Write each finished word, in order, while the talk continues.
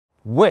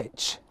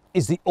Which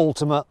is the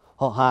ultimate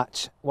hot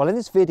hatch? Well, in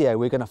this video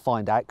we're going to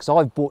find out, because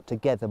I've brought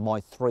together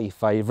my three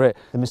favourite: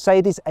 the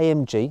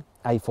Mercedes-AMG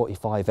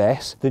A45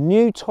 S, the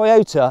new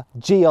Toyota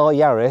GR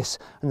Yaris,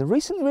 and the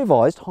recently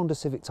revised Honda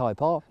Civic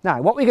Type-R.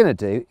 Now, what we're going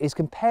to do is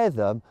compare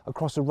them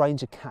across a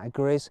range of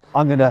categories.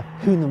 I'm going to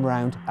hoon them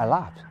around a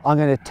lap. I'm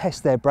going to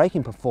test their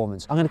braking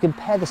performance. I'm going to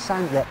compare the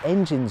sound their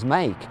engines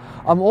make.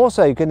 I'm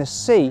also going to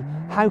see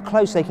how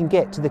close they can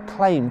get to the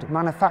claimed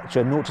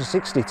manufacturer 0 to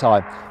 60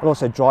 time. I'll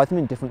also drive them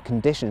in different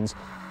conditions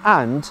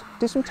and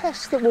do some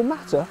tests that will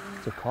matter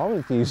to car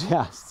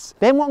enthusiasts.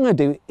 Then what I'm going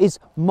to do is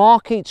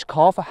mark each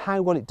car for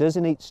how well it does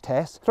in each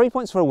test. 3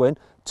 points for a win,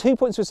 2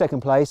 points for second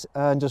place,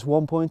 and just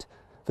 1 point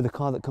for the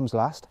car that comes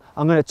last.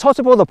 I'm going to tot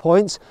up all the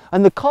points,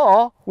 and the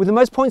car with the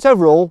most points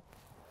overall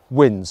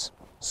wins.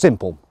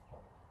 Simple.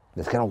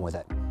 Let's get on with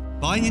it.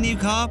 Buying a new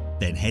car?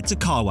 Then head to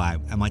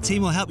CarWow, and my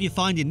team will help you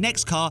find your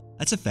next car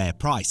at a fair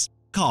price.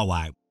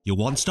 CarWow, your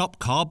one-stop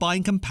car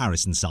buying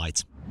comparison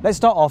site. Let's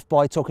start off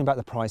by talking about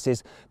the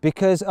prices,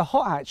 because a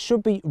hot hatch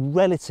should be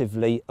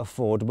relatively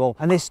affordable,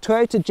 and this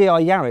Toyota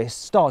GR Yaris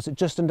starts at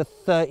just under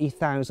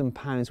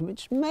 £30,000,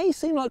 which may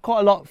seem like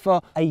quite a lot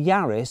for a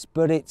Yaris,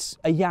 but it's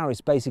a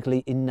Yaris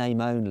basically in name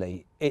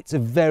only. It's a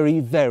very,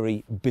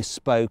 very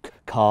bespoke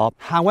car.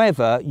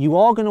 However, you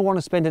are going to want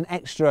to spend an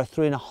extra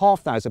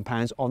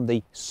 £3,500 on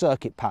the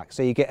circuit pack,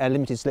 so you get a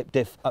limited slip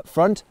diff up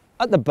front,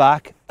 at the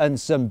back, and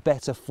some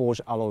better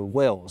forged alloy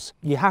wheels.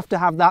 You have to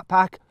have that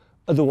pack,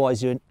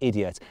 otherwise you're an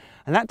idiot.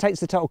 And that takes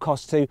the total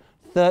cost to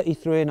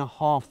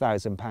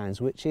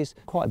 £33,500, which is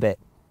quite a bit.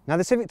 Now,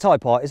 the Civic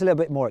Type-R is a little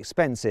bit more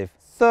expensive,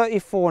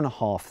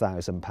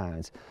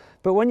 £34,500.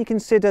 But when you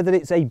consider that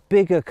it's a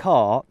bigger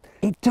car,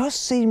 it does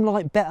seem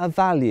like better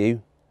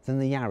value than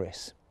the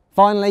Yaris.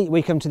 Finally,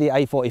 we come to the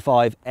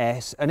A45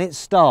 S, and it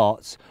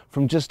starts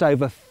from just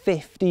over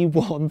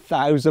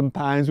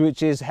 £51,000,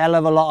 which is a hell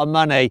of a lot of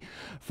money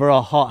for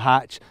a hot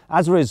hatch.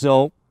 As a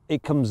result,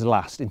 it comes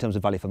last in terms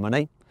of value for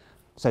money,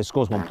 so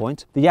scores 1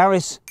 point. The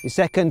Yaris is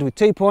second with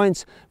 2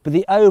 points, but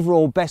the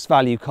overall best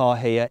value car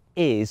here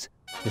is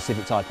the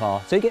Civic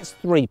Type-R, so it gets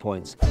 3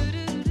 points.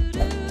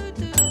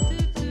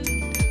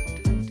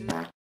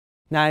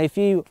 Now, if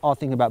you are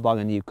thinking about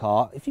buying a new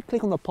car, if you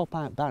click on the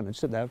pop-out banner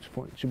just up there, it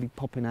should be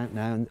popping out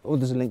now, or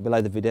there's a link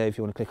below the video if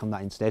you want to click on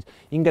that instead.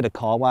 You can go to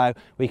CarWow,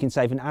 where you can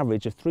save an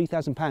average of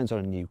 £3,000 on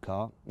a new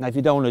car. Now, if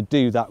you don't want to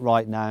do that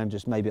right now and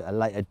just maybe at a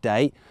later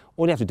date,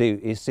 all you have to do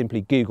is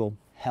simply Google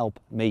 "help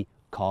me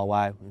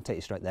CarWow" and take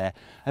you straight there.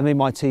 And then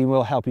my team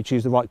will help you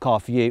choose the right car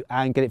for you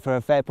and get it for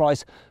a fair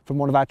price from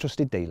one of our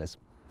trusted dealers.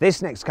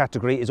 This next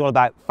category is all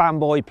about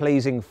fanboy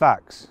pleasing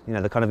facts. You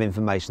know, the kind of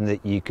information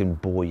that you can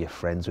bore your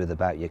friends with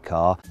about your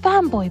car.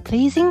 Fanboy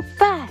pleasing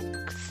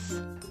facts.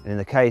 And in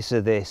the case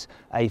of this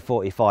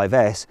A45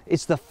 S,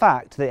 it's the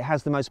fact that it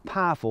has the most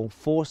powerful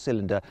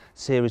 4-cylinder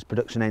series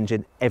production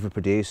engine ever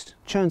produced.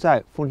 Churns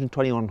out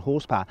 421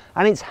 horsepower,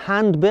 and it's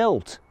hand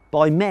built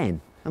by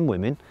men and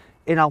women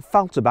in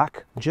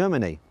Alfalterbach,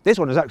 Germany. This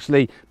one is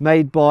actually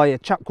made by a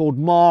chap called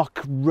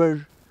Mark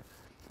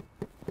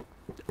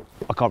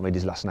I can't read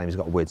his last name, he's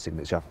got a weird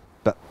signature.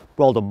 But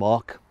well done,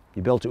 Mark.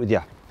 You built it with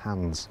your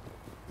hands.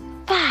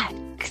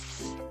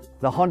 Facts.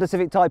 The Honda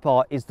Civic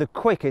Type-R is the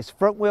quickest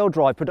front-wheel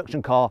drive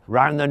production car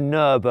round the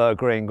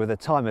Nürburgring with a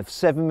time of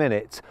 7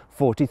 minutes,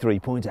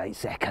 43.8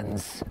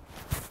 seconds.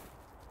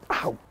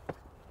 Ow.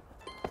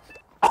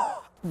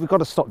 We've got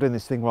to stop doing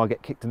this thing where I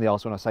get kicked in the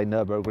arse when I say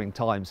Nürburgring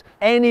times.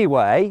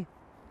 Anyway,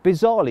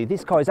 bizarrely,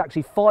 this car is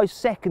actually 5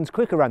 seconds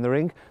quicker around the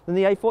ring than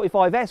the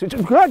A45 S, which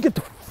is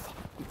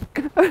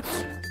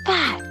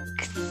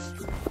Facts.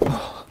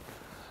 I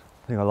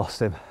think I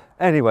lost him.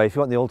 Anyway, if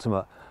you want the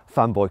ultimate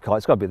fanboy car,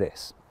 it's got to be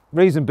this.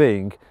 Reason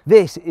being,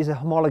 this is a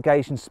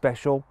homologation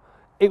special.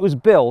 It was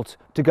built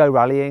to go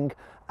rallying,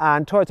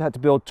 and Toyota had to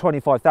build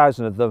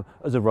 25,000 of them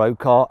as a road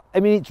car. I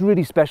mean, it's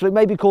really special. It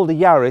may be called a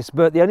Yaris,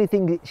 but the only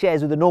thing it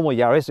shares with the normal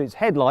Yaris is its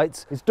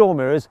headlights, its door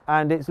mirrors,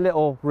 and its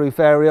little roof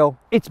aerial.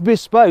 It's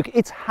bespoke.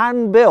 It's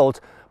hand built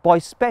by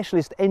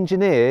specialist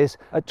engineers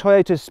at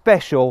Toyota's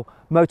special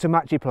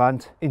Motomachi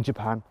plant in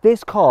Japan.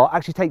 This car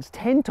actually takes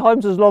 10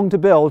 times as long to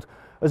build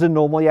as a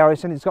normal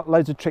Yaris, and it's got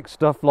loads of trick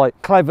stuff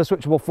like clever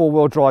switchable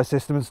 4-wheel drive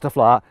system and stuff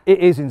like that. It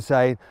is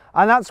insane,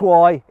 and that's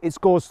why it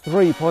scores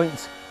 3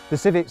 points. The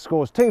Civic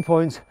scores 2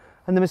 points,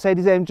 and the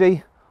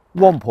Mercedes-AMG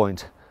 1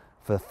 point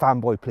for the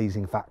fanboy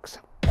pleasing facts.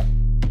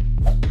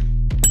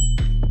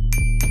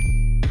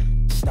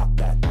 Stop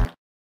that.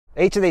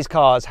 Each of these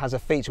cars has a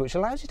feature which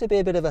allows you to be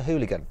a bit of a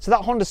hooligan. So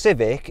that Honda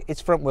Civic, it's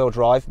front wheel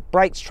drive,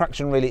 brakes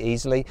traction really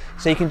easily,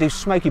 so you can do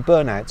smoky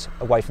burnouts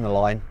away from the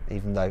line,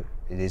 even though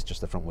it is just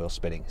the front wheel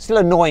spinning. Still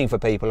annoying for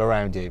people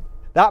around you.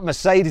 That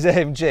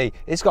Mercedes-AMG,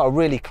 it's got a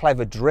really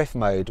clever drift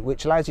mode,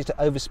 which allows you to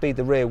overspeed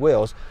the rear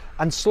wheels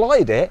and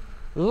slide it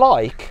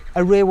like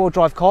a rear wheel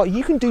drive car.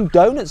 You can do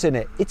donuts in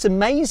it. It's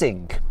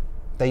amazing.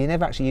 though you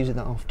never actually use it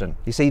that often.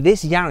 You see,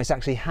 this Yaris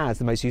actually has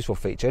the most useful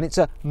feature, and it's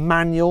a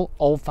manual,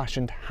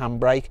 old-fashioned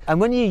handbrake.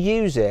 And when you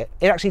use it,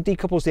 it actually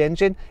decouples the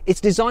engine.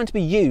 It's designed to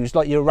be used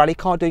like you're a rally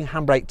car doing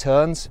handbrake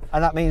turns.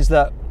 And that means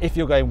that if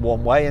you're going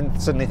one way and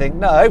suddenly think,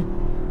 no,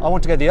 I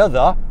want to go the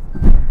other,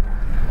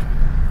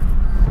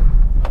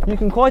 you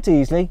can quite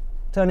easily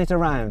turn it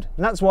around.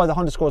 And that's why the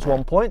Honda scores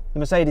 1 point, the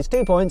Mercedes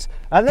 2 points,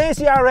 and this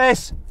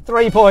Yaris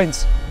 3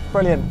 points.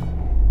 Brilliant.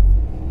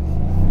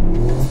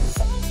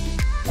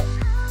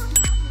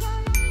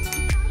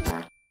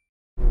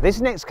 This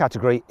next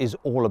category is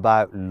all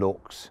about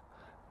looks.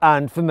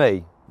 And for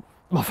me,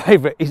 my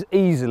favourite is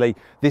easily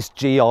this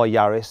GR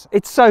Yaris.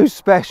 It's so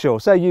special,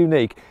 so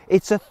unique.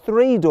 It's a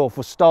 3-door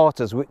for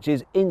starters, which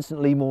is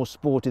instantly more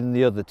sporty than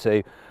the other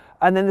two.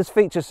 And then there's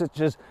features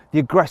such as the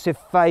aggressive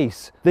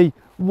face, the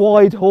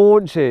wide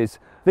haunches,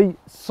 the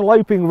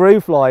sloping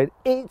roofline.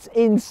 It's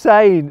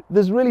insane.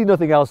 There's really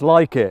nothing else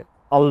like it.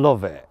 I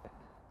love it.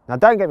 Now,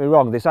 don't get me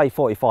wrong, this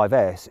A45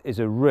 S is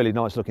a really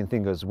nice looking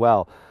thing as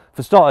well.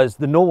 For starters,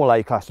 the normal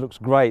A-Class looks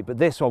great, but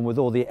this one with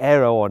all the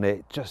aero on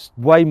it, just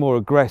way more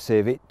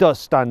aggressive. It does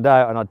stand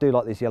out, and I do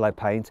like this yellow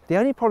paint. The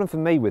only problem for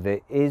me with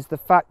it is the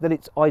fact that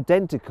it's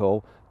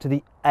identical to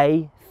the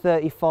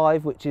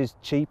A35, which is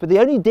cheaper. The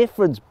only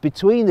difference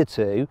between the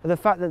two is the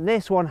fact that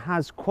this one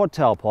has quad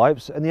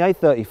tailpipes and the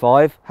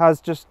A35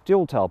 has just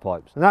dual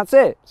tailpipes, and that's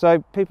it.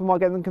 So people might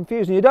get them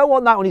confused, and you don't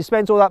want that when you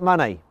spent all that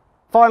money.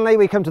 Finally,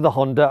 we come to the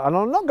Honda, and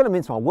I'm not going to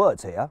mince my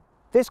words here.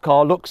 This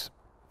car looks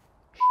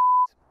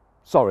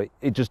sorry,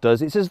 it just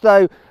does. It's as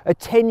though a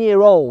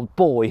 10-year-old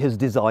boy has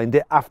designed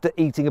it after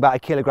eating about 1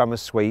 kilogram of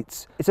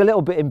sweets. It's a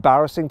little bit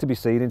embarrassing to be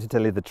seen in, to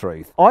tell you the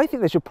truth. I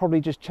think they should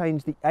probably just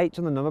change the H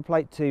on the number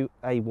plate to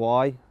a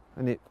Y,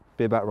 and it'd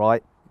be about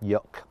right.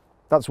 Yuck.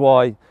 That's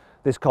why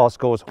this car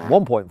scores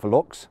 1 point for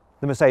looks,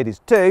 the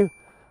Mercedes 2,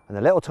 and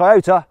the little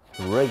Toyota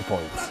 3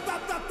 points.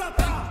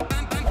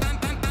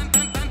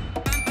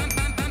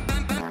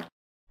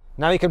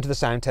 Now we come to the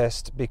sound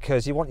test,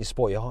 because you want your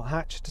sporty hot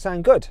hatch to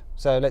sound good.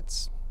 So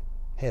let's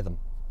hear them.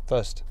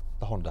 First,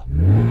 the Honda.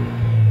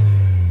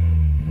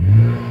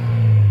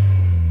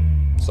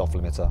 Soft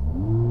limiter.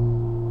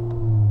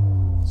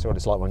 See what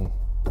it's like when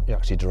you're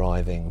actually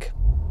driving.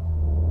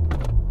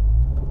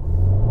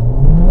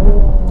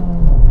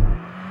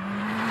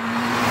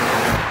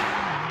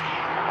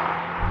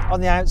 On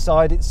the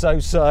outside it's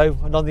so-so,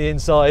 and on the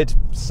inside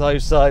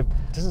so-so.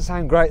 Doesn't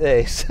sound great,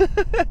 this.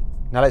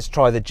 Now let's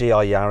try the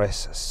GR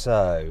Yaris.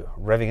 So,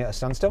 revving at a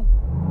standstill.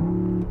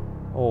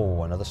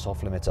 Oh, another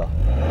soft limiter.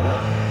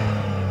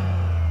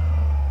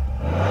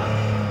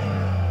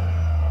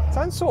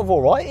 Sounds sort of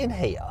all right in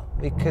here,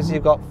 because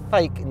you've got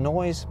fake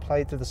noise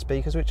played through the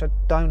speakers, which I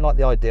don't like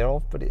the idea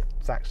of, but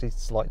it's actually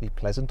slightly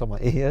pleasant on my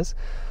ears.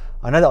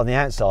 I know that on the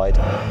outside,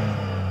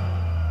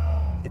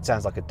 it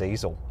sounds like a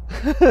diesel.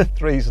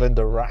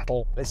 3-cylinder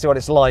rattle. Let's see what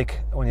it's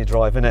like when you're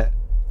driving it.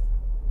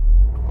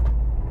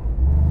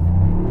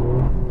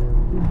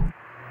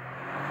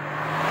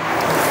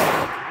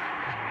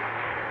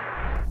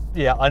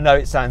 Yeah, I know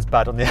it sounds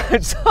bad on the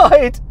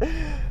outside.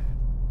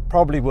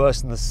 Probably worse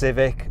than the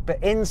Civic,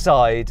 but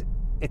inside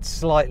it's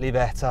slightly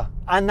better.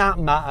 And that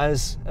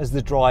matters as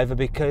the driver,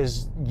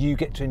 because you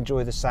get to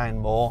enjoy the sound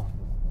more,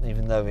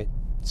 even though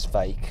it's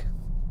fake.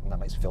 And that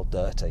makes me feel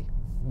dirty.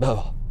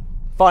 Ugh.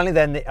 Finally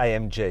then, the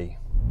AMG.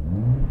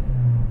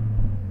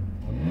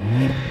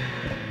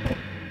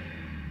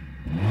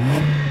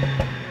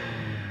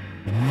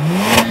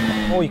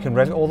 Or you can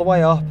rev it all the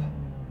way up.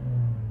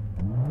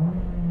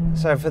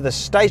 So for the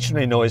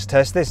stationary noise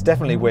test, this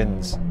definitely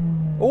wins.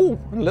 Oh,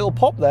 a little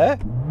pop there.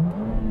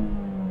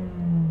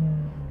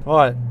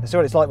 Right, let's see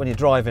what it's like when you're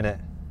driving it.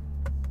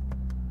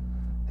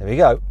 Here we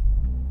go.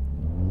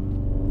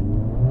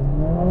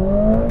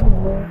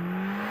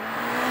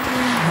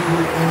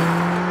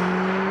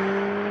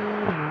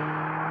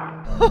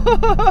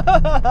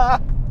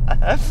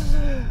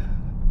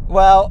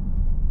 Well,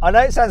 I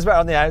know it sounds better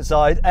on the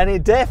outside, and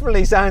it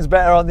definitely sounds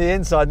better on the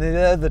inside than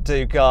the other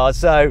two cars,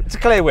 so it's a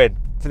clear win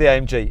for the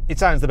AMG. It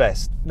sounds the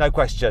best, no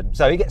question.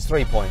 So he gets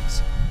 3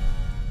 points.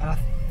 And I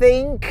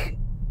think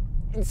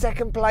in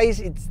second place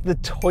it's the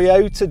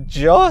Toyota,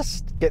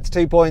 just gets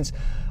 2 points,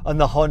 and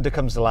the Honda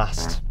comes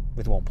last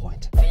with 1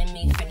 point.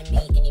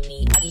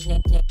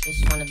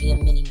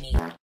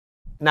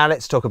 Now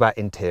let's talk about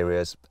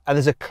interiors, and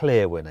there's a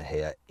clear winner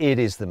here. It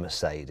is the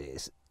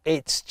Mercedes.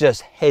 It's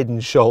just head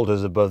and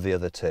shoulders above the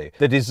other two.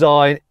 The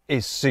design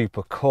is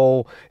super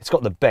cool. It's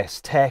got the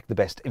best tech, the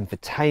best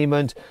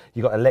infotainment.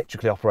 You've got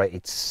electrically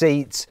operated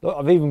seats. Look,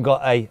 I've even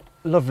got a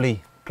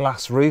lovely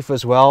glass roof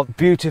as well.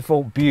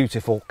 Beautiful,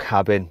 beautiful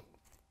cabin.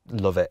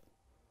 Love it.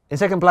 In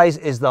second place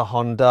is the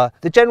Honda.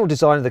 The general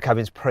design of the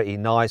cabin is pretty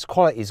nice.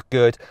 Quality is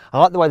good. I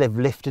like the way they've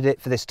lifted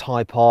it for this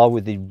Type-R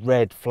with the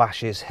red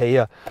flashes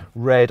here.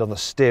 Red on the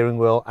steering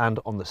wheel and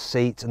on the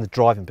seats, and the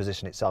driving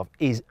position itself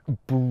is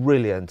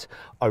brilliant.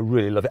 I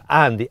really love it.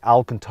 And the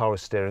Alcantara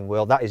steering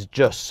wheel, that is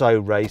just so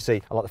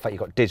racy. I like the fact you've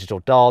got digital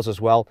dials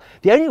as well.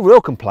 The only real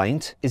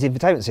complaint is the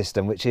infotainment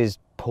system, which is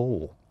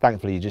poor.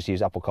 Thankfully, you just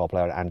use Apple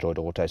CarPlay and Android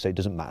Auto, so it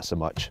doesn't matter so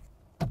much.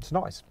 It's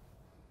nice.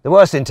 The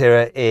worst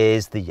interior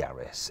is the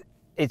Yaris.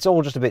 It's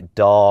all just a bit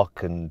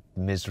dark and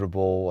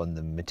miserable, and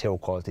the material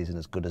quality isn't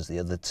as good as the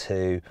other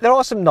two. There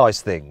are some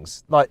nice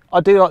things. Like, I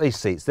do like these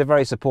seats, they're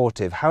very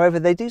supportive. However,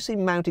 they do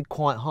seem mounted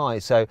quite high,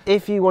 so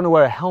if you want to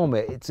wear a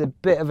helmet, it's a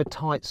bit of a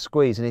tight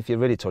squeeze, and if you're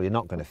really tall, you're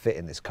not going to fit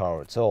in this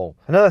car at all.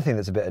 Another thing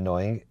that's a bit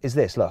annoying is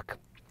this, look.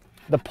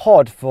 The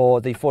pod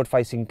for the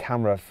forward-facing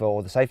camera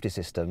for the safety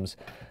systems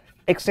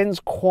extends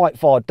quite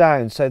far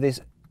down, so this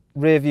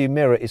rear view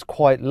mirror is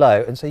quite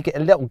low, and so you get a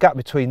little gap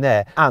between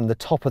there and the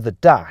top of the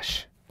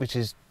dash, which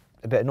is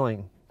a bit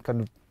annoying, kind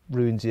of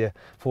ruins your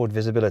forward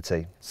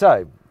visibility.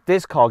 So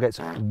this car gets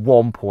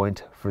 1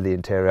 point for the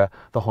interior,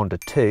 the Honda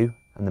 2,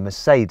 and the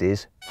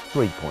Mercedes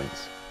 3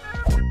 points.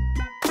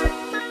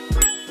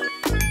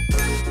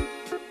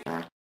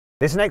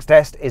 This next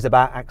test is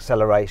about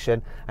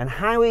acceleration and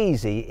how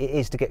easy it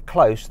is to get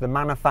close to the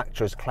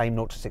manufacturer's claimed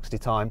 0 to 60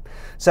 time.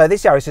 So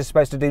this Yaris is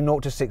supposed to do 0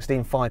 to 60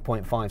 in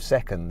 5.5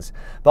 seconds,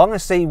 but I'm going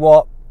to see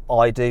what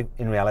I do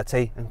in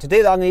reality. And to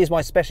do that, I'm going to use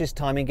my specialist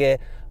timing gear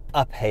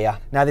up here.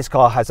 Now this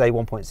car has a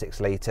 1.6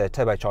 litre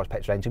turbocharged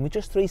petrol engine with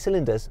just 3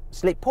 cylinders.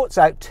 So it puts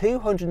out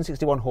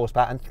 261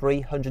 horsepower and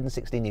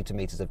 360 newton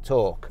meters of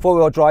torque.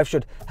 Four-wheel drive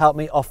should help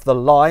me off the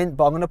line,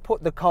 but I'm going to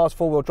put the car's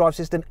four-wheel drive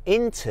system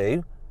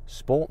into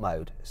sport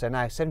mode. So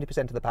now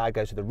 70% of the power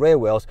goes to the rear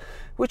wheels,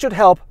 which should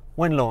help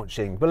when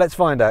launching. But let's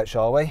find out,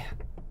 shall we?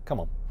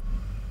 Come on.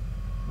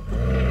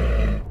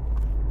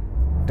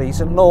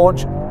 Decent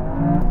launch.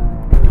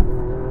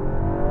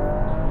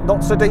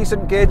 Not so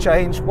decent gear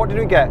change. What did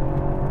we get?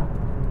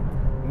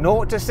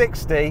 0 to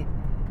 60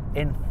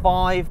 in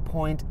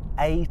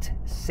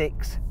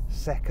 5.86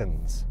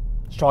 seconds.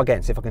 Let's try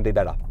again, see if I can do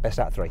better. Best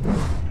out of 3.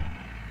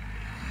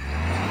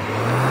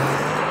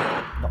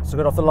 Not so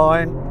good off the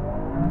line.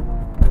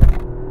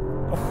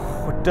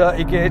 Oh,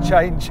 dirty gear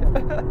change.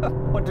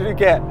 What did we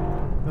get?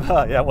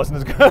 Yeah, it wasn't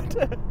as good.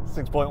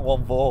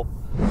 6.14.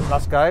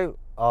 Let's go.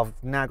 I've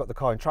now got the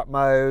car in truck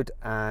mode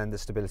and the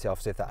stability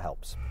off, see if that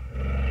helps.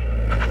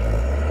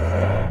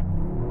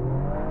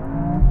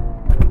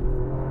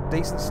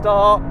 Decent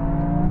start.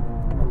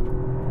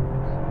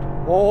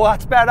 Oh,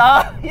 that's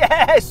better.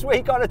 Yes,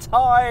 we got a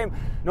time.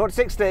 0 to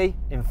 60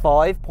 in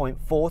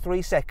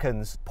 5.43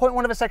 seconds.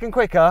 0.1 of a second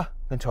quicker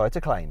than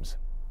Toyota claims.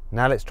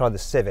 Now let's try the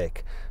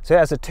Civic. So it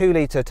has a 2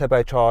 litre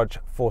turbocharged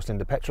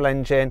 4-cylinder petrol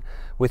engine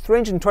with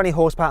 320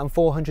 horsepower and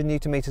 400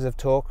 newton meters of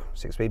torque.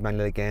 6-speed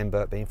manual again,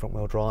 but being front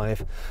wheel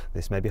drive,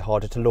 this may be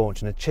harder to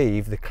launch and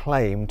achieve the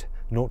claimed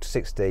 0 to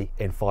 60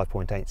 in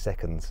 5.8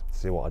 seconds.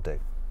 Let's see what I do.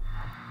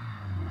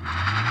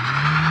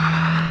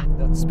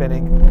 That's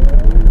spinning.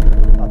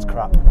 That's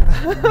crap.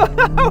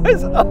 That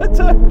was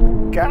utter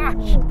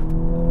gash.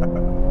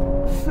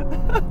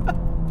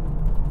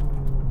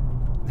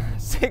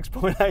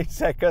 6.8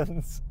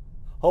 seconds.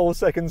 Whole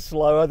second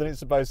slower than it's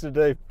supposed to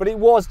do. But it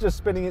was just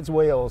spinning its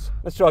wheels.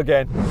 Let's try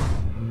again.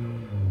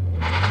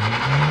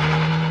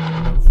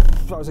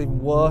 That was even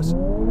worse.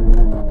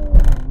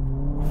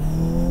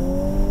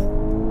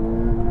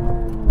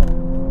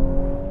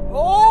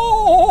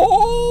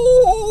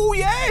 Oh,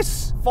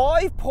 yes!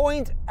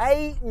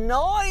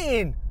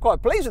 5.89.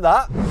 Quite pleased with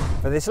that.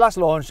 For this last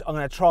launch, I'm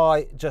going to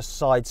try just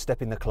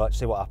sidestepping the clutch,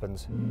 see what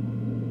happens.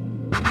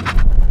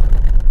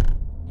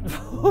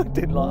 I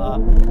didn't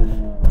like that.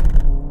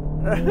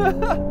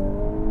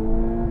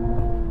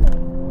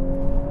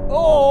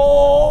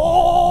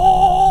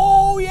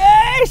 Oh,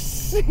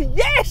 yes!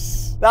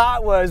 Yes!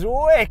 That was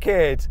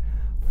wicked.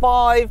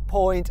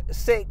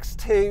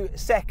 5.62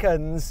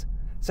 seconds.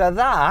 So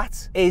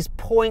that is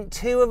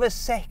 0.2 of a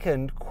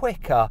second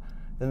quicker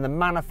than the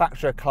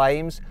manufacturer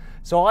claims.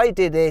 So I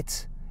did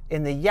it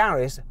in the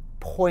Yaris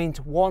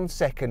 0.1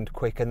 second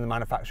quicker than the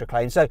manufacturer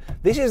claims. So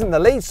this isn't the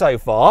lead so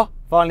far.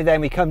 Finally then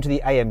we come to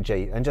the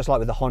AMG, and just like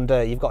with the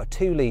Honda, you've got a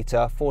 2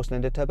 litre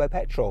 4-cylinder turbo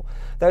petrol.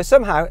 Though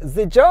somehow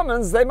the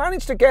Germans, they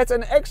managed to get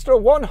an extra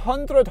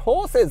 100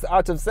 horses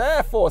out of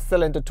their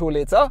 4-cylinder 2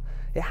 litre.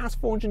 It has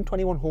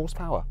 421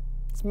 horsepower.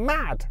 It's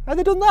mad. How have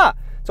they done that?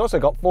 It's also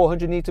got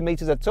 400 newton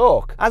meters of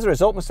torque. As a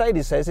result,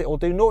 Mercedes says it will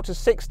do 0 to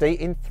 60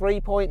 in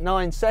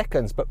 3.9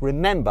 seconds. But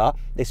remember,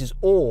 this is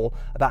all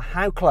about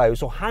how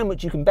close or how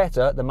much you can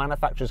better the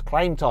manufacturer's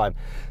claim time.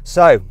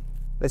 So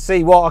let's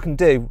see what I can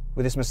do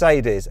with this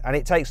Mercedes. And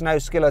it takes no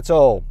skill at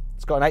all.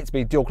 It's got an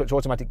 8-speed dual clutch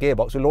automatic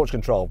gearbox with launch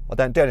control. I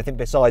don't do anything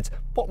besides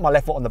put my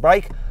left foot on the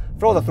brake,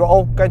 throw the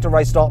throttle, go into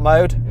race start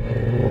mode,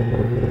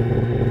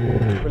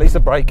 release the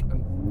brake.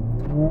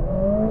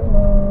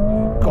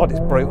 God,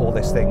 it's brutal,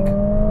 this thing.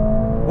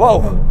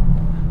 Whoa!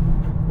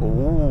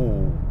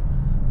 Ooh.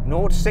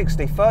 0 to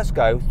 60, first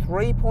go,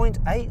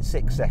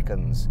 3.86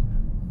 seconds.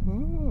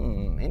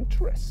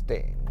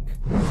 Interesting.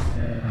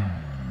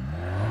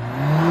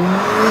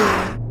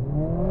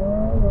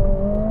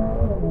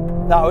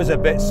 That was a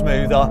bit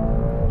smoother.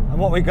 And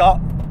what we got?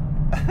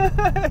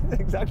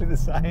 Exactly the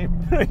same,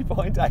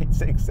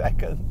 3.86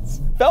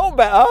 seconds. Felt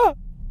better,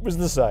 was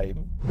the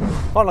same.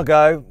 Final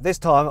go. This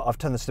time I've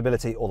turned the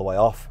stability all the way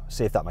off.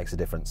 See if that makes a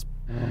difference.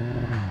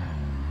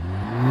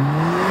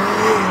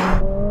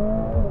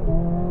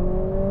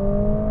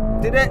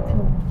 Did it?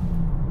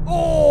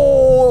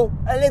 Oh,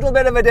 a little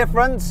bit of a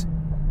difference.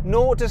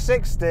 0 to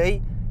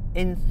 60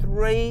 in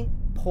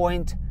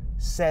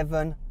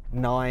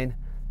 3.79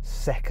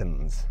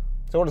 seconds.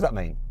 So what does that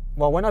mean?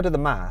 Well, when I do the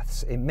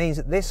maths, it means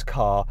that this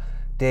car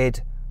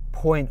did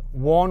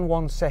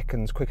 0.11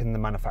 seconds quicker than the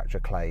manufacturer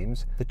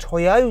claims. The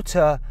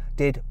Toyota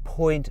did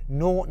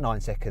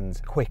 0.09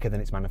 seconds quicker than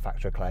its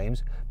manufacturer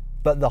claims,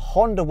 but the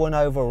Honda won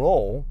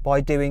overall by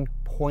doing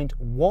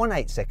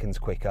 0.18 seconds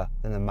quicker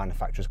than the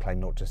manufacturer's claim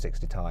 0 to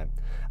 60 time.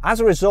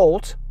 As a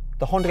result,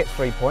 the Honda gets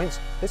 3 points,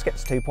 this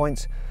gets 2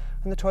 points,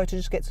 and the Toyota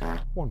just gets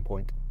 1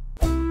 point.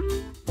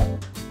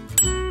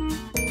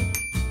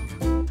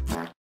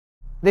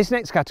 This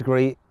next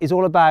category is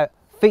all about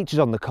features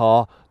on the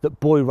car that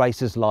boy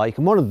racers like,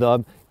 and one of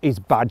them is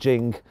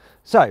badging.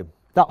 So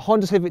that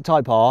Honda Civic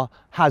Type-R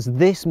has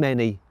this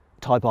many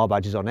Type-R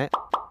badges on it.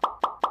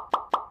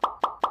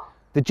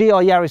 The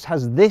GR Yaris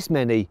has this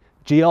many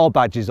GR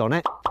badges on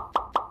it.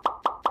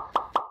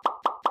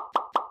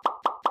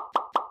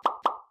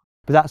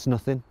 But that's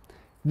nothing.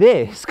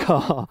 This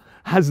car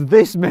has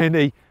this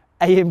many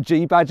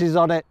AMG badges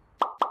on it.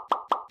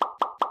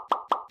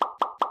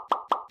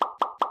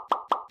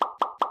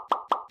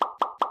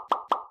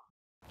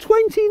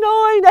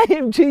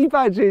 AMG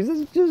badges,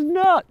 it's just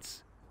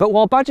nuts. But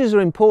while badges are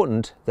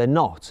important, they're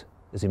not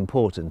as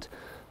important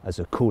as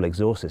a cool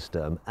exhaust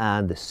system,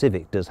 and the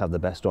Civic does have the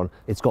best one.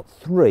 It's got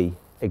 3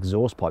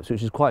 exhaust pipes,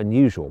 which is quite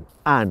unusual,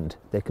 and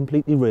they're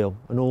completely real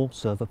and all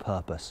serve a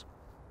purpose.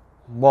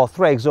 While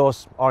 3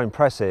 exhausts are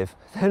impressive,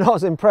 they're not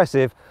as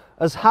impressive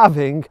as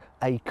having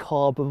a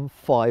carbon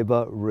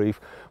fibre roof,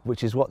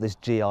 which is what this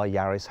GR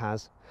Yaris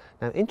has.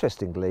 Now,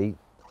 interestingly,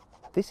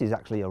 this is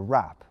actually a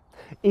wrap.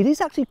 It is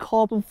actually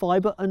carbon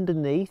fibre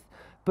underneath,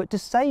 but to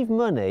save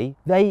money,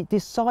 they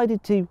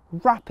decided to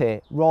wrap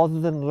it rather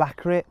than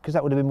lacquer it, because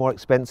that would have been more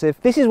expensive.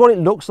 This is what it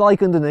looks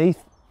like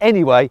underneath.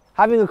 Anyway,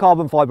 having a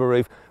carbon fibre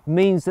roof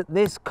means that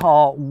this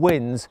car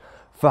wins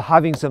for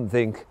having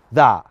something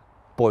that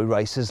boy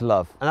racers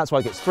love. And that's why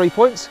it gets 3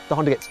 points, the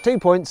Honda gets 2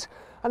 points,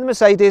 and the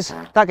Mercedes,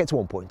 that gets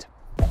 1 point.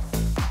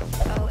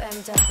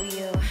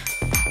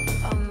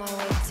 OMW, on my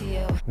way to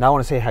you. Now I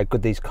want to see how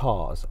good these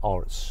cars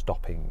are at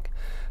stopping.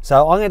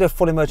 So I'm going to do a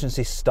full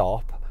emergency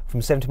stop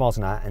from 70 miles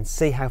an hour and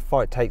see how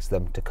far it takes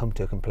them to come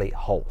to a complete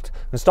halt.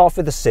 I'm going to start off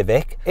with the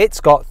Civic.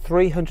 It's got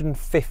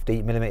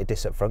 350mm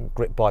disc up front,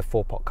 gripped by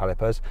 4-pot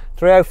calipers,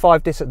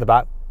 305 disc at the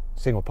back,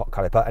 single pot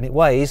caliper, and it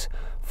weighs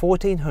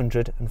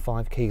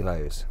 1,405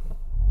 kilos.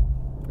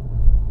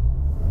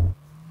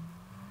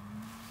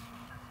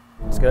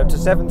 Let's get up to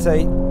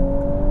 70.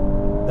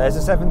 There's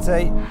a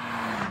 70.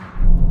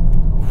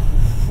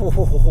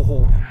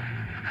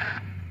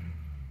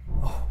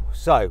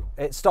 So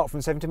it stopped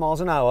from 70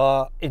 miles an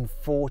hour in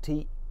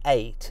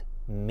 48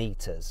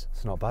 metres.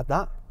 It's not bad,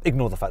 that.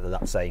 Ignore the fact that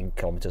that's saying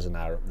kilometres an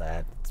hour up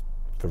there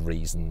for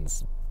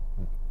reasons,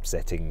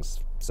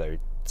 settings, so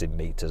it's in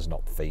metres,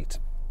 not feet.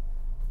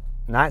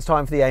 Now it's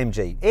time for the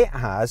AMG. It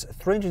has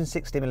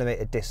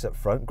 360mm discs up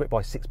front, gripped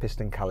by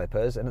 6-piston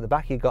calipers, and at the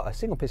back you've got a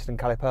single piston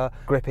caliper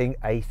gripping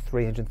a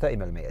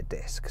 330mm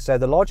disc. So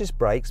the largest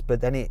brakes, but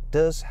then it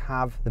does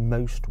have the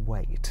most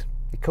weight.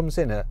 It comes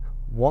in at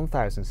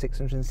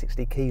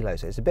 1,660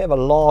 kilos, so it's a bit of a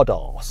lard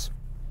arse.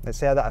 Let's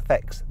see how that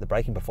affects the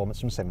braking performance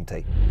from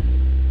 70.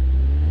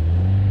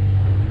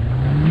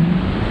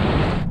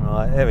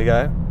 Right, here we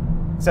go.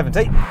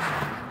 70.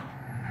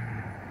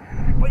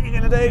 What are you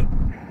going to do?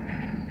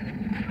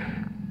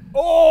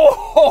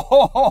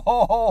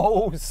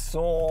 Oh,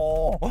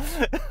 sore.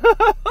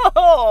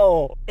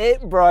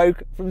 It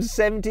broke from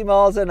 70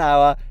 miles an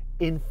hour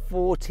in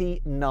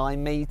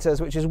 49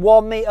 metres, which is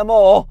 1 metre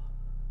more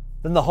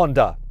than the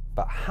Honda.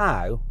 But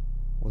how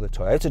will the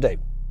Toyota do?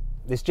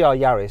 This GR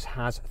Yaris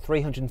has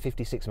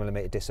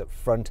 356mm discs up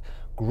front,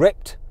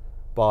 gripped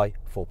by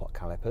 4-pot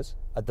calipers.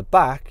 At the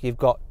back, you've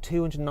got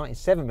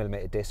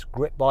 297mm discs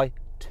gripped by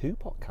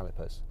 2-pot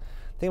calipers.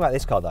 The thing about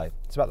this car though,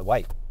 it's about the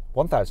weight.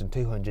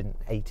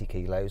 1,280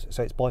 kilos,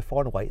 so it's by far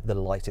and away the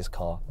lightest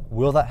car.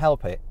 Will that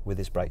help it with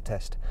this brake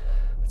test?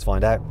 Let's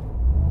find out.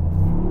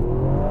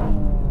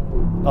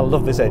 I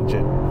love this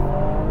engine.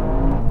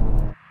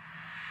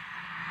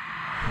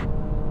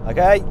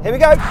 Okay, here we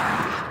go.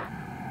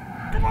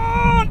 Come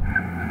on!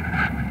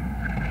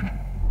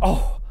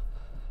 Oh,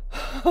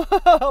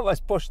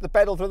 almost pushed the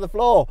pedal through the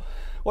floor.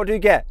 What do you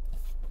get?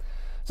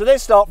 So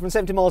this stopped from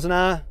 70 miles an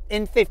hour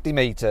in 50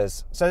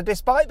 metres. So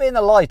despite being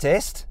the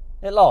lightest,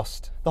 it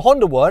lost. The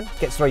Honda won,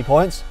 gets 3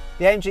 points.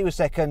 The AMG was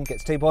second,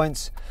 gets 2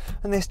 points.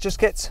 And this just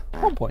gets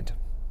 1 point.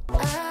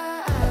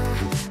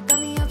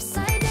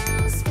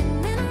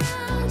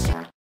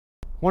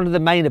 One of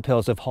the main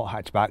appeals of hot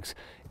hatchbacks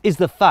is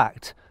the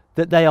fact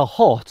that they are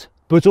hot,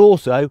 but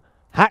also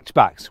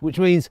hatchbacks, which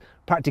means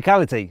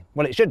practicality.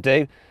 Well, it should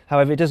do.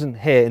 However, it doesn't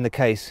here in the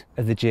case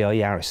of the GR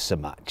Yaris so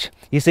much.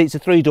 You see, it's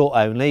a 3-door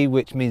only,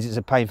 which means it's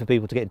a pain for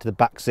people to get into the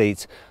back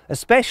seats,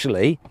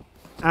 especially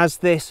as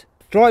this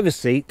driver's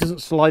seat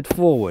doesn't slide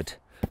forward.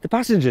 The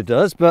passenger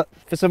does, but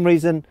for some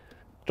reason,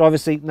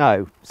 driver's seat,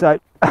 no. So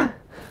I'm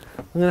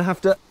going to have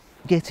to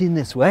get in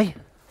this way.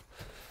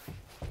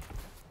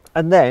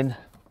 And then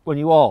when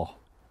you are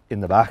in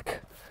the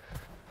back,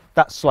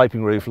 that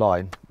sloping roof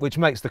line, which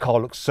makes the car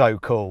look so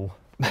cool,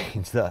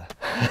 means that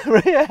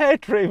rear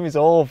headroom is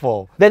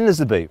awful. Then there's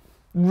the boot,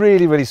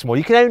 really, really small.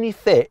 You can only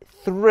fit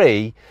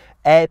 3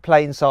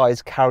 airplane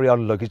size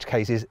carry-on luggage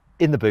cases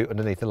in the boot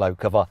underneath the load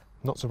cover.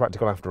 Not so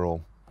practical after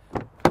all.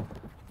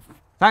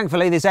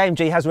 Thankfully, this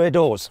AMG has rear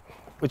doors,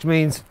 which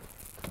means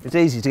it's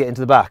easy to get into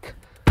the back.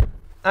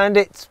 And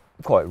it's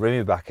quite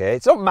roomy back here.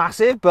 It's not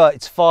massive, but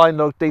it's fine.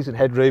 Look, decent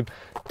headroom,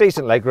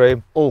 decent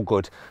legroom, all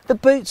good. The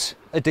boot's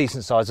a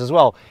decent size as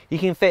well. You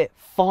can fit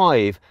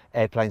 5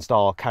 airplane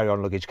style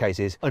carry-on luggage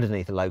cases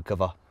underneath the load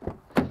cover.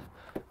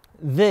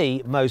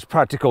 The most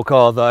practical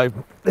car though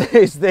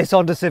is this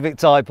Honda Civic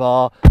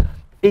Type-R.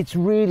 It's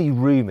really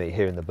roomy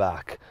here in the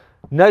back,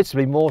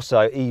 noticeably more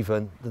so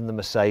even than the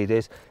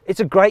Mercedes. It's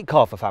a great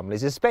car for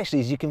families, especially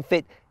as you can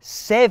fit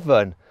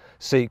 7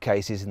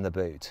 suitcases in the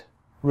boot.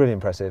 Really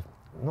impressive.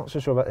 Not so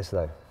sure about this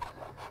though.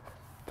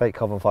 Fake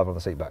carbon fibre on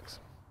the seat backs.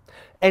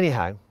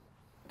 Anyhow,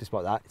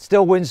 despite that, it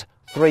still wins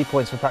 3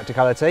 points for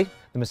practicality.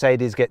 The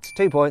Mercedes gets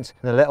 2 points,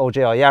 and the little GR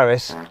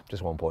Yaris,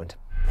 just 1 point.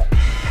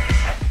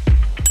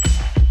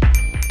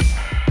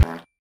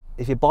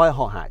 If you buy a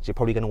hot hatch, you're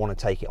probably going to want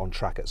to take it on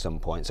track at some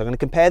point. So I'm going to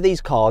compare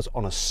these cars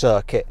on a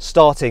circuit,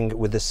 starting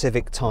with the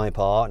Civic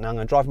Type-R. Now I'm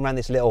going to drive them around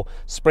this little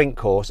sprint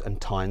course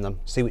and time them,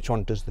 see which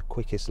one does the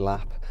quickest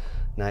lap.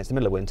 Now it's the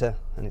middle of winter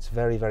and it's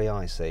very, very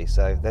icy.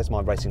 So there's my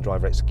racing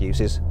driver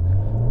excuses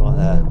right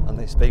there. And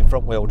this being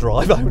front wheel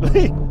drive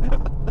only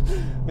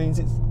means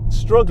it's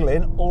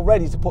struggling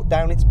already to put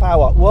down its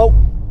power. Whoa,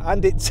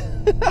 and it's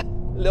a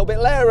little bit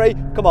leery.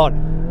 Come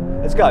on,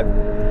 let's go.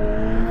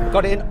 I've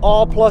got it in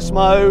R+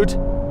 mode,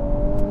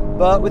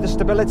 but with the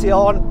stability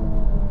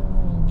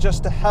on,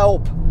 just to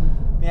help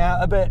me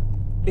out a bit,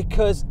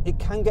 because it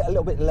can get a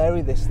little bit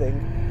leery, this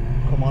thing.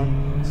 Come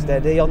on,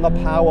 steady on the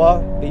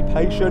power, be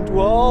patient.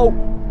 Whoa,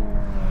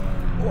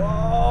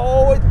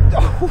 whoa, it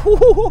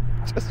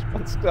just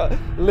wants to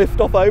lift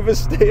off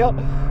oversteer.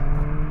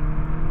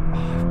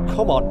 Oh,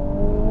 come on.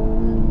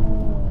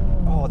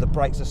 Oh, the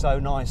brakes are so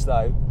nice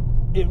though.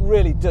 It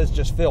really does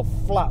just feel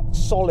flat,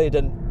 solid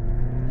and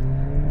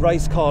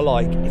race car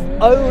like.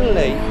 If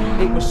only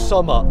it was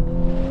summer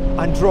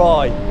and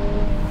dry,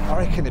 I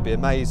reckon it'd be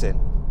amazing.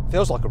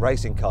 Feels like a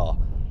racing car.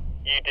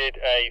 You did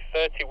a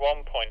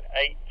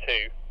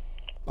 31.82.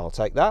 I'll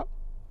take that.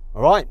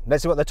 All right,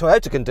 let's see what the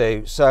Toyota can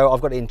do. So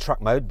I've got it in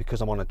track mode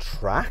because I'm on a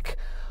track.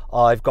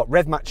 I've got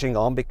rev matching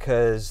on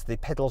because the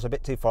pedals are a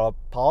bit too far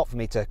apart for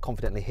me to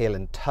confidently heel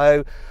and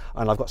toe.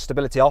 And I've got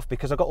stability off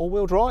because I've got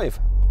all-wheel drive.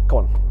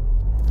 Come on,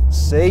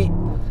 see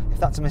if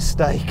that's a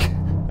mistake.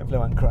 Hopefully I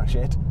won't crash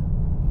it.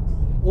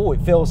 Oh,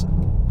 it feels...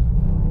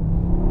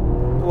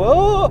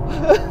 Whoa!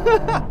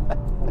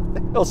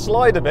 It'll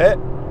slide a bit.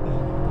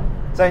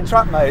 So in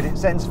track mode, it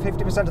sends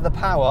 50% of the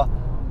power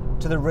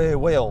to the rear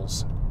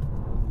wheels,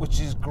 which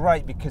is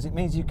great because it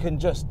means you can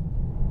just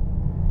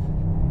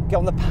get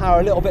on the power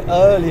a little bit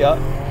earlier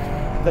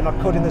than I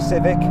could in the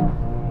Civic.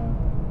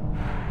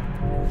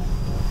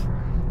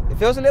 It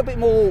feels a little bit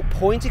more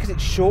pointy because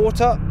it's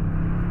shorter.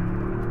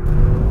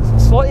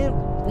 It's slightly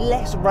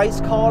less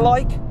race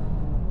car-like.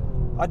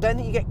 I don't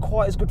think you get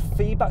quite as good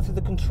feedback through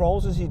the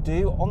controls as you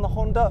do on the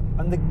Honda,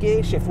 and the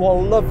gear shift,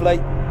 while lovely,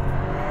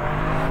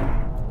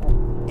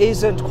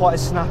 isn't quite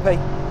as snappy.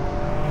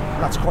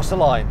 That's across the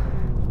line.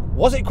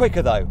 Was it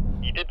quicker though?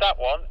 You did that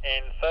one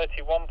in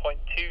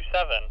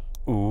 31.27.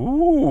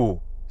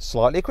 Ooh,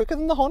 slightly quicker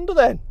than the Honda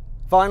then.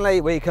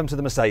 Finally, we come to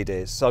the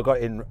Mercedes. So I've got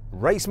it in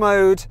race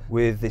mode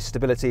with the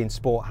stability and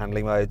sport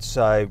handling mode.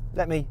 So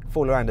let me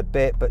fool around a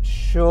bit, but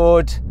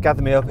should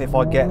gather me up if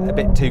I get a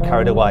bit too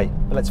carried away.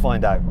 But let's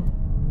find out.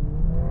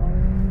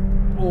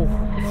 Ooh.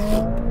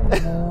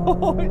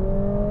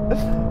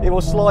 It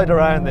will slide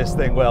around, this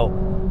thing will.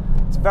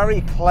 It's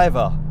very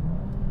clever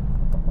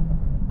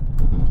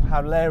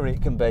how leery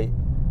it can be.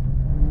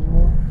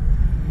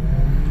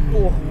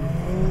 Oh,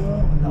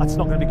 that's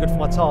not going to be good for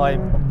my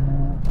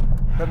time,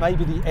 but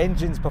maybe the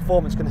engine's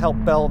performance can help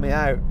bail me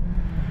out.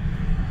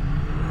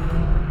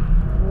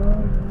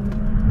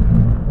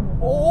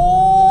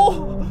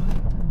 Oh,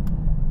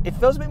 it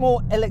feels a bit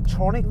more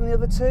electronic than the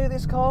other two,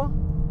 this car.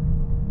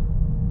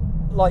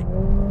 Like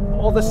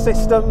all the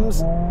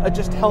systems are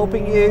just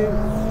helping you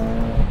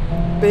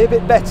be a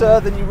bit better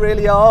than you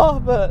really are,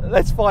 but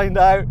let's find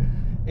out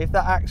if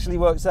that actually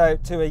works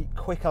out to a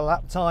quicker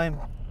lap time.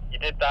 You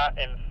did that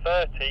in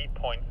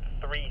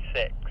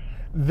 30.36.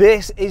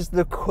 This is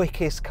the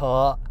quickest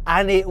car,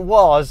 and it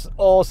was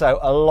also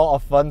a lot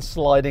of fun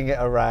sliding it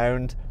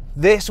around.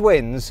 This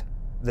wins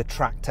the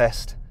track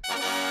test.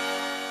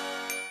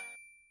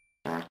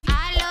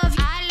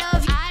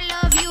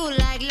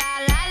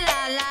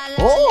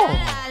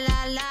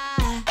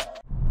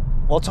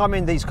 While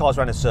timing these cars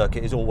around a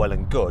circuit is all well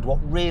and good, what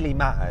really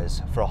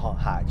matters for a hot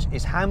hatch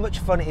is how much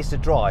fun it is to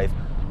drive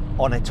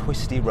on a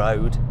twisty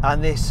road.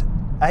 And this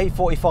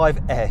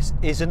A45 S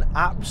is an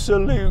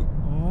absolute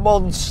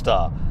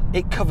monster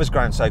It covers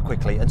ground so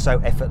quickly and so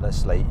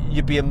effortlessly.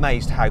 You'd be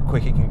amazed how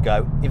quick it can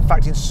go. In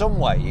fact, in some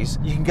ways,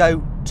 you can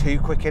go too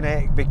quick in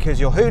it because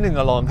you're hooning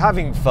along,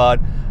 having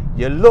fun.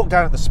 You look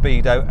down at the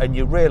speedo and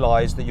you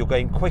realise that you're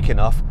going quick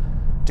enough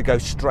to go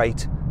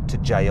straight to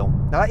jail.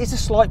 Now that is a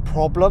slight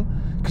problem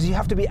because you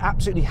have to be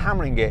absolutely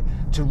hammering it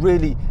to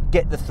really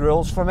get the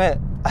thrills from it.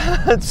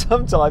 And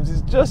sometimes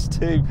it's just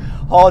too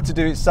hard to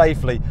do it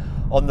safely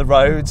on the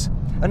roads.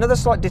 Another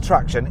slight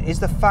detraction is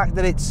the fact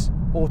that it's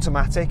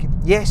automatic.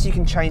 Yes, you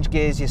can change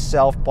gears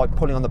yourself by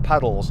pulling on the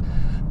pedals,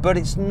 but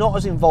it's not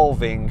as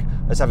involving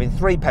as having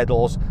 3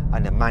 pedals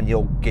and a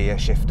manual gear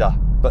shifter.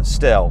 But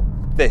still,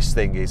 this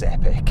thing is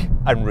epic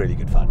and really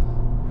good fun.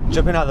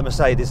 Jumping out of the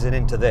Mercedes and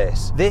into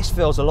this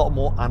feels a lot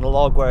more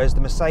analog, whereas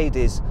the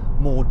Mercedes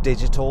more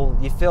digital.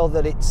 You feel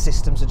that its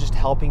systems are just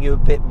helping you a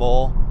bit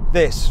more.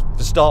 This,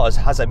 for starters,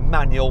 has a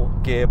manual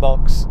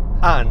gearbox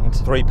and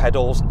 3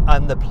 pedals,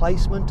 and the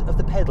placement of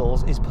the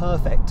pedals is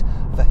perfect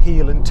for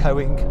heel and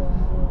towing,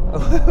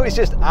 which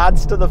just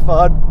adds to the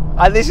fun.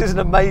 And this is an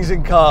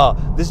amazing car.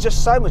 There's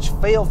just so much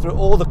feel through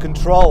all the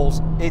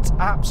controls. It's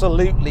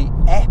absolutely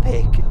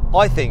epic.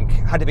 I think,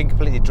 had it been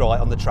completely dry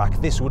on the track,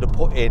 this would have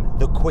put in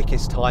the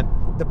quickest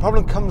time. The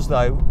problem comes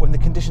though, when the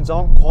conditions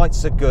aren't quite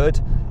so good,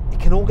 it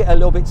can all get a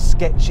little bit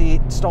sketchy.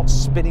 It starts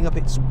spinning up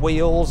its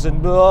wheels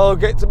and it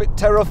gets a bit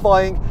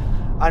terrifying.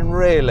 And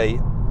really,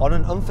 on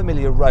an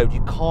unfamiliar road,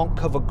 you can't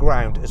cover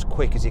ground as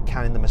quick as you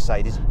can in the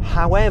Mercedes.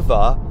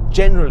 However,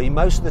 generally,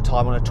 most of the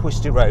time on a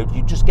twisty road,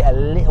 you just get a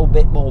little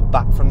bit more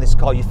back from this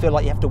car. You feel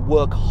like you have to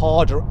work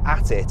harder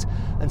at it.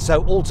 And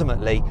so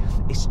ultimately,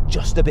 it's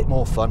just a bit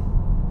more fun.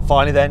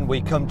 Finally then,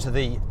 we come to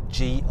the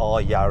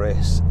GR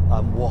Yaris,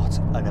 and what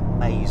an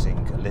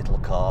amazing little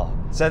car.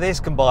 So this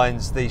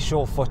combines the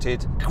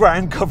sure-footed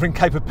ground covering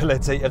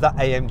capability of that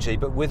AMG,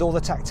 but with all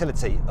the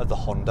tactility of the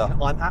Honda.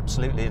 I'm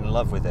absolutely in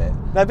love with it.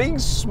 Now, being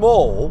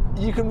small,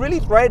 you can really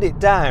thread it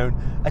down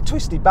a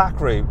twisty back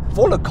route,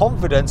 full of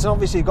confidence, and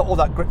obviously you've got all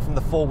that grip from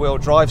the 4-wheel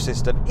drive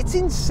system. It's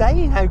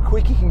insane how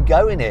quick you can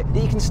go in it.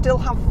 You can still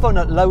have fun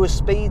at lower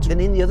speeds than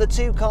in the other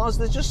 2 cars.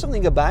 There's just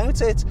something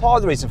about it. Part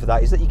of the reason for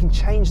that is that you can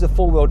change the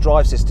 4-wheel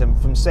drive system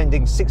from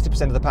sending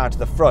 60% of the power to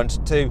the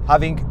front to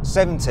having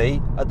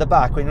 70 at the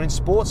back when you're in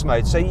sports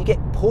mode. So you get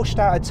pushed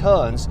out of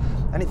turns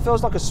and it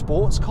feels like a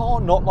sports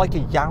car, not like a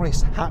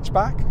Yaris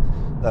hatchback.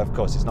 Though of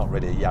course it's not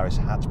really a Yaris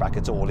hatchback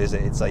at all, is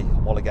it? It's a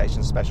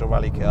homologation special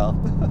rally car.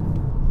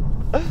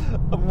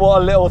 And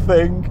what a little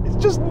thing. It's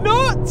just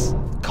nuts.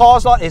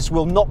 Cars like this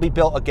will not be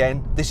built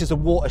again. This is a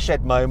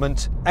watershed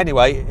moment.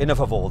 Anyway, enough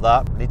of all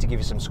that. I need to give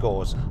you some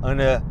scores. I'm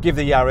gonna give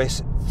the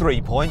Yaris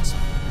 3 points.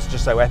 It's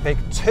just so epic.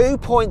 2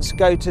 points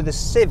go to the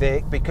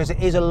Civic because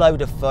it is a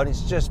load of fun.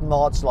 It's just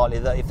marred slightly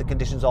that if the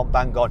conditions aren't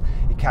bang on,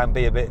 it can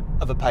be a bit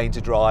of a pain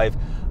to drive.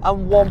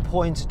 And 1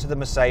 point to the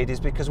Mercedes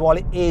because while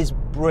it is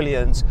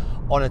brilliant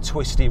on a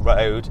twisty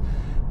road,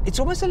 it's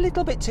almost a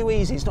little bit too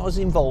easy. It's not as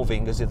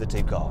involving as the other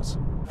 2 cars.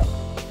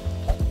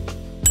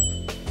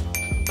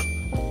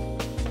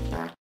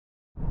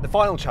 The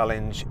final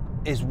challenge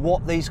is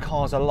what these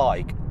cars are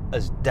like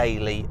as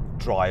daily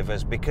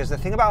drivers, because the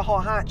thing about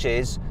hot hatch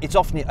is it's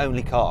often your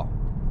only car.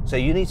 So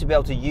you need to be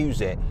able to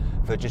use it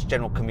for just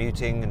general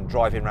commuting and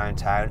driving around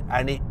town,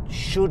 and it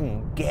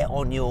shouldn't get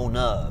on your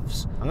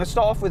nerves. I'm going to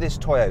start off with this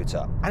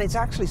Toyota, and it's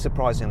actually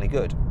surprisingly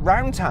good.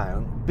 Round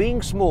town,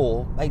 being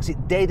small makes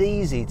it dead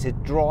easy to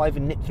drive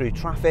and nip through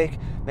traffic,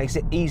 makes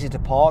it easy to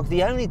park.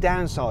 The only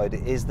downside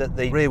is that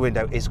the rear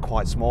window is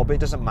quite small, but it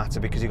doesn't matter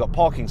because you've got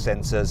parking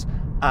sensors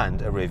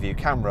and a rear view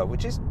camera,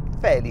 which is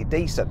fairly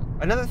decent.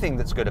 Another thing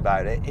that's good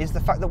about it is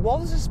the fact that while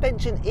the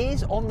suspension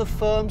is on the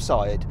firm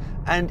side,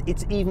 and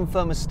it's even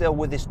firmer still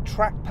with this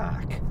track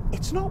pack,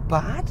 it's not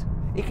bad.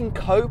 It can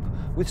cope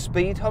with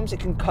speed humps, it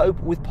can cope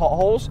with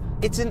potholes.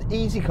 It's an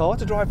easy car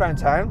to drive around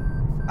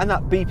town. And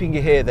that beeping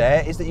you hear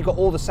there is that you've got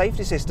all the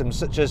safety systems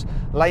such as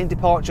lane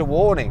departure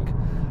warning.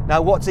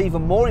 Now what's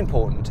even more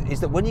important is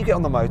that when you get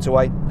on the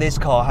motorway, this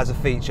car has a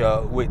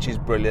feature which is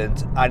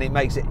brilliant and it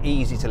makes it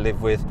easy to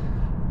live with.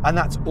 And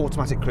that's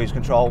automatic cruise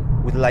control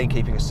with lane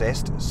keeping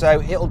assist.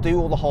 So it'll do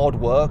all the hard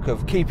work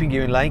of keeping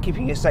you in lane,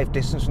 keeping you a safe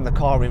distance from the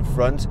car in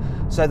front.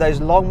 So those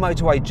long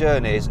motorway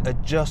journeys are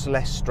just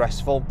less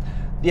stressful.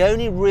 The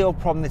only real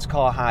problem this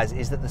car has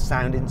is that the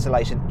sound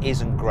insulation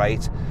isn't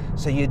great.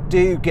 So you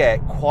do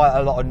get quite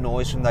a lot of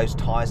noise from those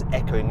tyres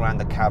echoing around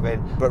the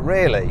cabin. But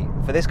really,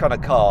 for this kind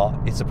of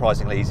car, it's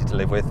surprisingly easy to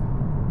live with.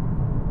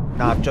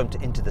 Now I've jumped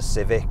into the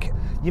Civic.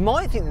 You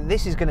might think that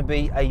this is going to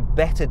be a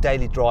better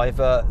daily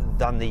driver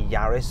than the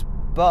Yaris,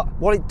 but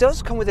while it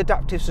does come with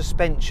adaptive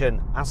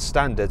suspension as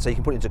standard, so you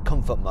can put it into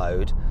comfort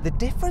mode, the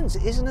difference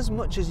isn't as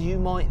much as you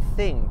might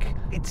think.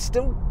 It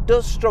still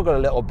does struggle a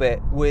little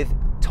bit with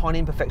tiny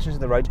imperfections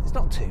in the road. It's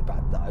not too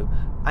bad though,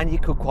 and you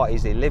could quite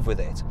easily live with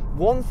it.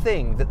 One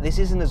thing that this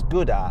isn't as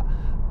good at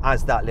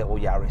as that little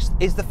Yaris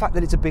is the fact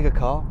that it's a bigger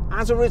car.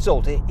 As a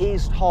result, it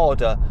is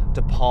harder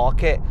to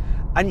park it,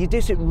 and you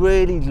do sit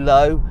really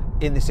low,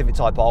 in the Civic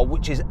Type-R,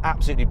 which is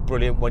absolutely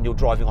brilliant when you're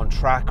driving on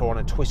track or on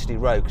a twisty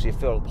road because you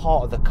feel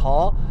part of the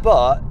car,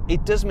 but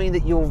it does mean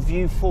that your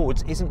view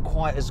forwards isn't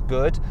quite as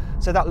good.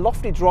 So that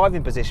lofty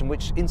driving position,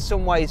 which in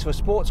some ways for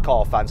sports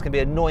car fans can be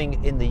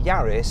annoying in the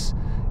Yaris,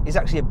 is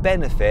actually a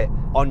benefit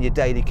on your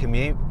daily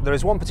commute. There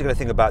is one particular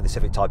thing about the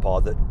Civic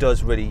Type-R that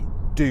does really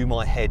do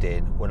my head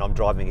in when I'm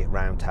driving it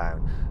round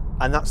town,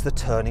 and that's the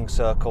turning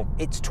circle.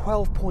 It's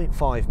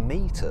 12.5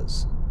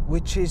 meters,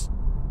 which is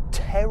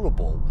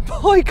terrible.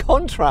 By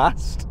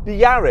contrast,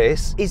 the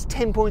Yaris is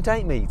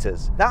 10.8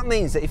 meters. That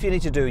means that if you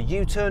need to do a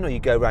U-turn or you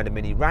go around a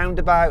mini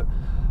roundabout,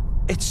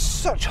 it's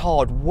such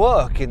hard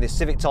work in this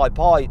Civic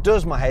Type-R. It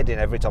does my head in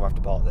every time I have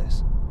to park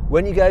this.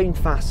 When you're going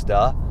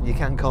faster, you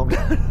can calm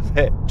down a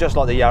bit. Just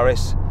like the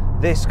Yaris,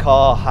 this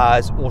car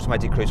has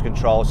automated cruise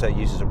control, so it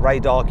uses a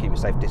radar, keep a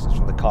safe distance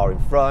from the car in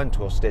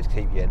front, or steer to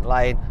keep you in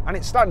lane, and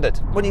it's standard.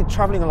 When you're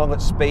traveling along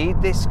at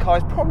speed, this car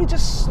is probably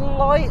just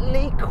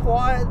slightly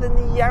quieter than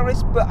the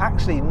Yaris, but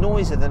actually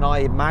noisier than I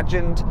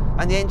imagined,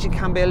 and the engine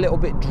can be a little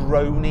bit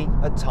drony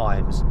at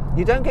times.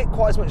 You don't get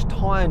quite as much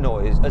tyre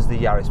noise as the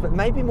Yaris, but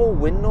maybe more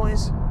wind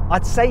noise.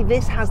 I'd say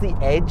this has the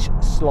edge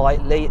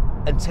slightly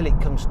until it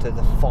comes to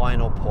the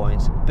final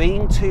point.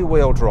 Being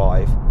two-wheel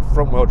drive,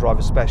 front-wheel drive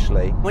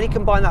especially, when you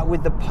combine that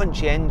with the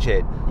punchy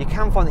engine, you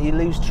can find that you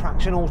lose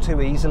traction all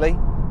too easily.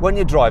 When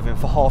you're driving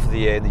for half of the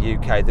year in the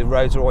UK, the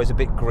roads are always a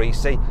bit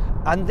greasy,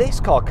 and this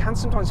car can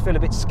sometimes feel a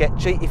bit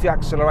sketchy if you're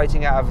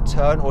accelerating out of a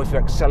turn or if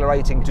you're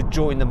accelerating to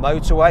join the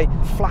motorway,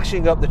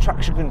 flashing up the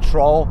traction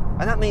control,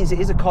 and that means it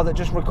is a car that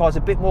just requires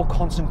a bit more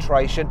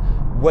concentration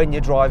when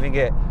you're driving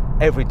it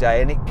every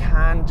day, and it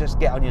can just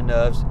get on your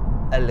nerves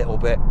a little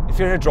bit. If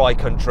you're in a dry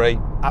country,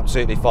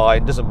 absolutely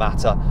fine, doesn't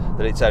matter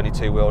that it's only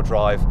two-wheel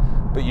drive,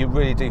 but you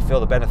really do feel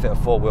the benefit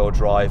of four-wheel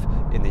drive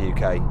in the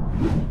UK.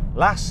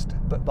 Last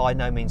but by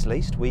no means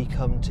least, we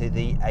come to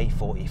the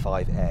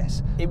A45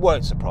 S. It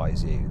won't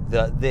surprise you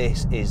that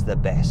this is the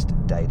best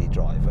daily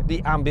driver.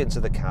 The ambience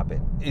of the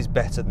cabin is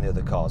better than the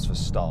other cars for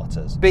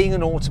starters. Being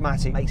an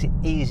automatic makes it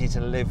easy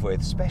to live with,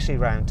 especially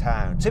around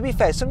town. To be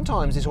fair,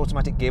 sometimes this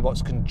automatic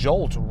gearbox can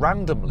jolt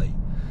randomly,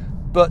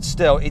 but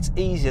still it's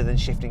easier than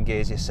shifting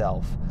gears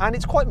yourself. And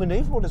it's quite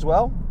manoeuvrable as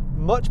well.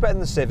 Much better than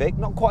the Civic,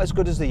 not quite as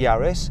good as the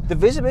Yaris. The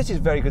visibility is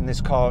very good in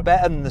this car,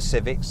 better than the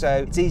Civic,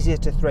 so it's easier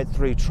to thread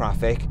through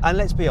traffic. And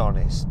let's be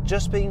honest,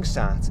 just being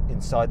sat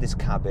inside this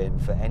cabin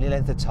for any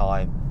length of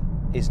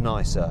time is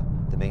nicer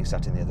than being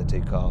sat in the other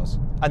two cars.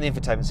 And the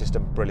infotainment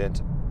system,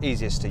 brilliant,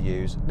 easiest to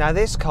use. Now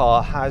this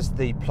car has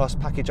the Plus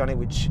package on it,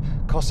 which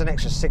costs an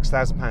extra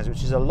 £6,000,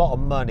 which is a lot of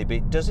money, but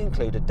it does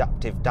include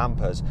adaptive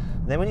dampers.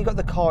 And then when you've got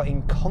the car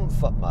in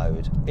comfort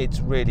mode, it's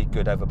really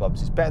good over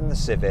bumps. It's better than the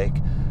Civic,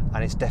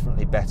 and it's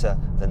definitely better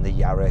than the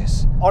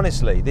Yaris.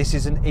 Honestly, this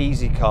is an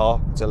easy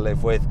car to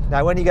live with.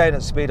 Now when you're going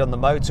at speed on the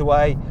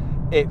motorway,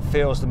 it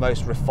feels the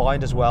most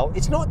refined as well.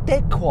 It's not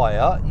dead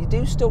quiet. You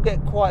do still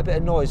get quite a bit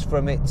of noise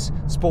from its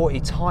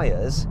sporty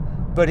tyres,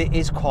 but it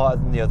is quieter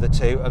than the other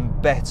two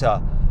and better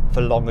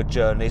for longer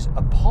journeys,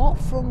 apart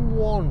from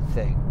one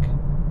thing,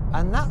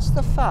 and that's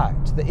the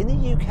fact that in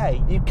the UK,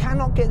 you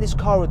cannot get this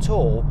car at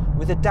all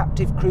with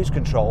adaptive cruise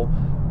control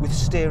with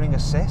steering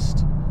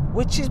assist,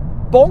 which is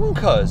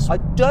bonkers. I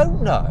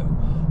don't know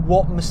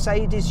what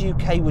Mercedes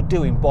UK were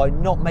doing by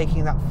not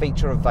making that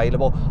feature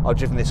available. I've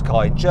driven this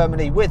car in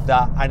Germany with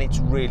that, and it's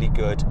really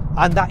good.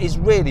 And that is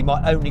really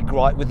my only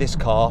gripe with this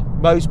car.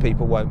 Most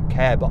people won't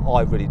care, but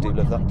I really do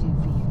love that.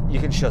 You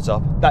can shut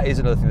up. That is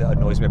another thing that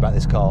annoys me about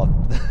this car.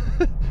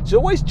 She's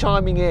always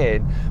chiming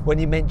in when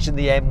you mention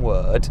the M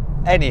word.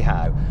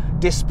 Anyhow,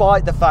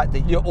 despite the fact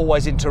that you're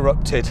always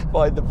interrupted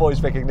by the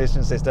voice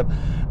recognition system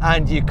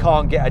and you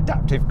can't get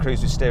adaptive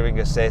cruise with steering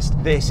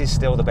assist, this is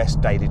still the best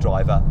daily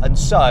driver. And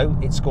so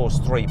it scores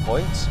 3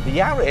 points. The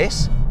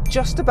Yaris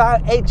just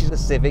about edges the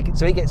Civic,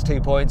 so he gets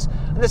 2 points,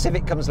 and the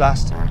Civic comes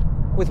last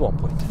with 1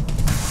 point.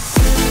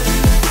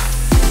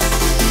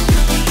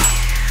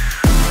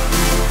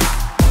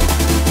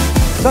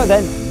 So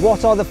then,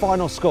 what are the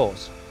final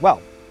scores?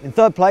 Well, in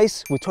third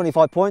place with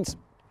 25 points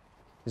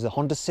is the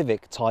Honda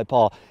Civic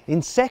Type-R.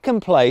 In second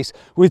place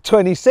with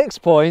 26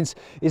 points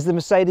is the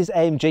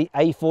Mercedes-AMG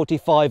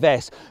A45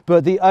 S.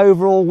 But the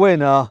overall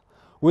winner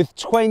with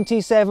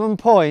 27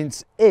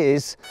 points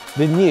is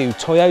the new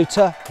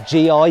Toyota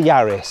GR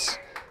Yaris.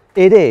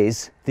 It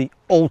is the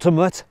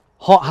ultimate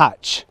hot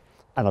hatch,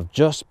 and I've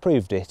just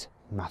proved it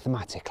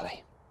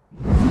mathematically.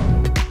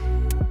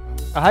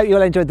 I hope you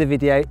all enjoyed the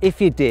video. If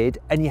you did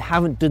and you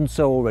haven't done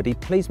so already,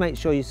 please make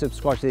sure you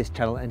subscribe to this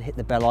channel and hit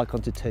the bell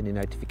icon to turn your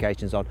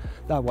notifications on.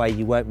 That way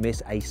you won't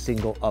miss a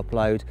single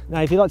upload.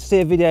 Now, if you'd like to see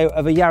a video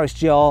of a Yaris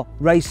GR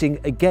racing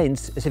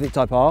against a Civic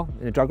Type-R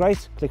in a drag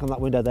race, click on that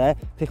window there.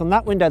 Click on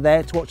that window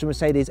there to watch a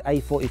Mercedes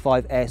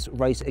A45 S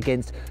race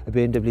against a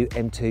BMW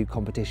M2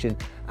 competition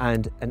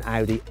and an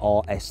Audi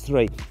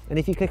RS3. And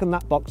if you click on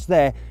that box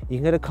there, you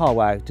can go to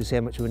CarWow to see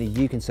how much money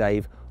you can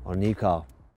save on a new car.